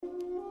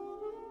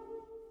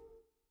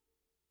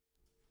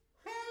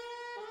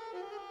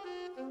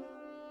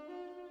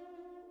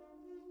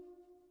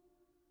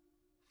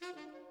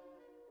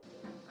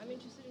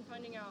interested in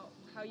finding out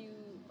how you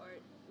are,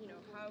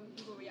 how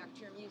people react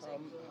to your music.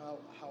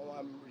 How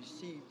I'm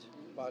received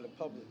by the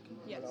public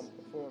Yes. when I'm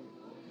performing.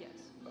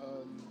 Yes.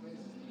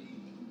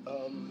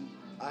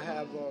 I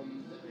have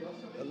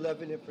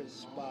 11 different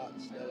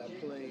spots that I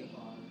play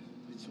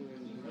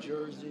between New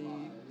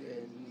Jersey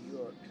and New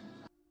York.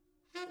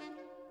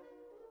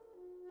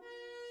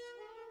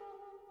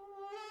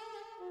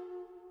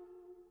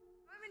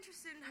 I'm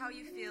interested in how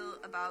you feel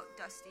about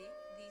Dusty,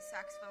 the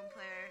saxophone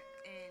player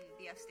in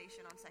the F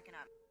station on 2nd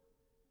Ave.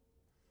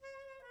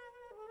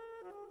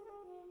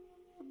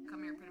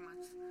 Come here pretty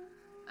much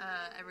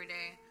every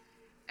day,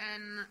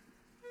 and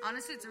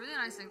honestly, it's a really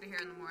nice thing to hear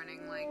in the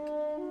morning. Like,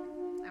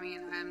 I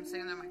mean, I'm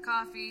sitting there with my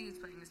coffee, he's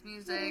playing his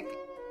music.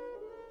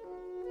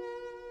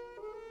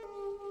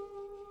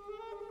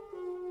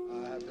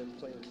 I have been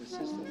playing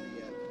consistently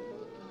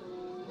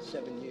for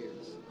 7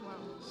 years. Wow.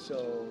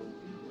 So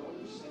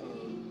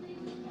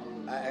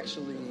I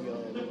actually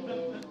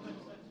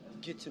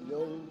get to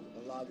know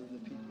a lot of the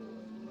people.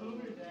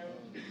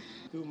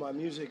 Through my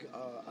music,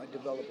 I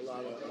develop a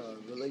lot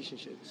of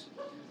relationships.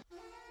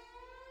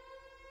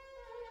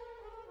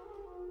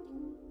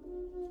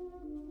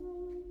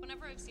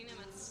 Whenever I've seen him,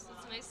 it's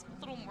a nice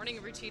little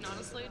morning routine,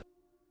 honestly.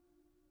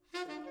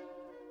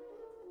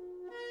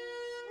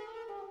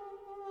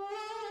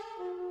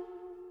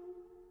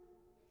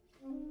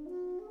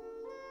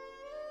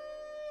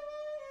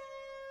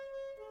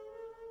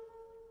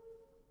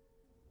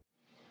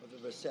 The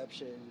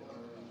reception,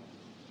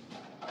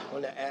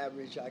 on the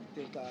average, I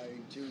think I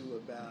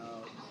do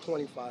about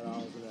 $25 an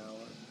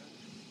hour.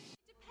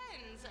 It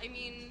depends. I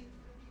mean,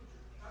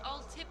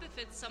 I'll tip if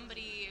it's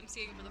somebody I'm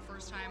seeing for the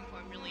first time who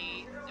I'm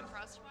really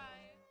impressed by.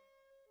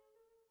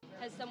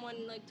 Has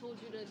someone told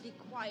you to be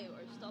quiet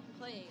or stop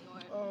playing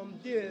or?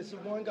 There's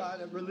one guy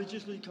that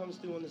religiously comes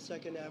through on the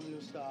 2nd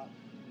Avenue stop,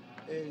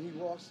 and he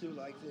walks through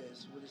like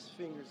this with his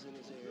fingers in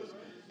his ears,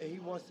 and he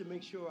wants to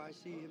make sure I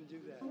see him do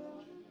that.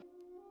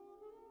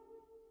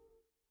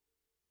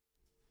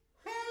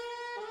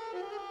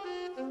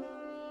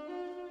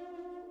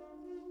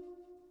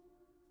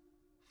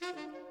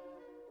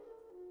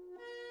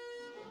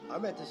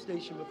 I'm at the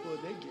station before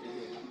they get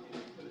here,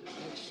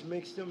 which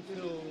makes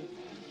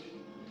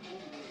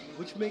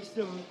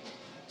them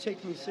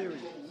take me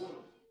serious. Do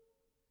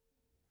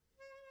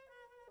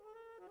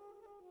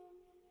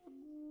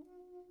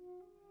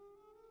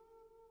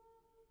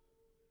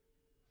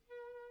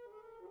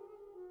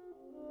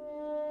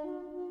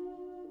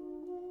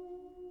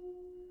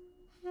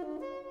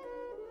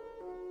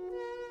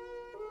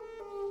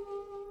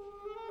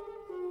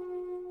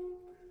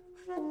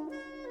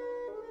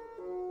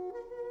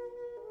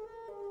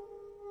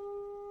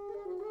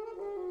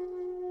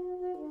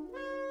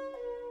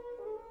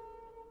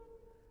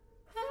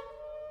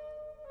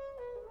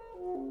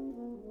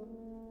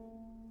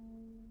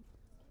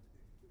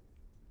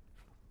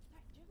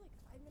you have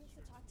 5 minutes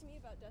to talk to me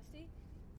about Dusty?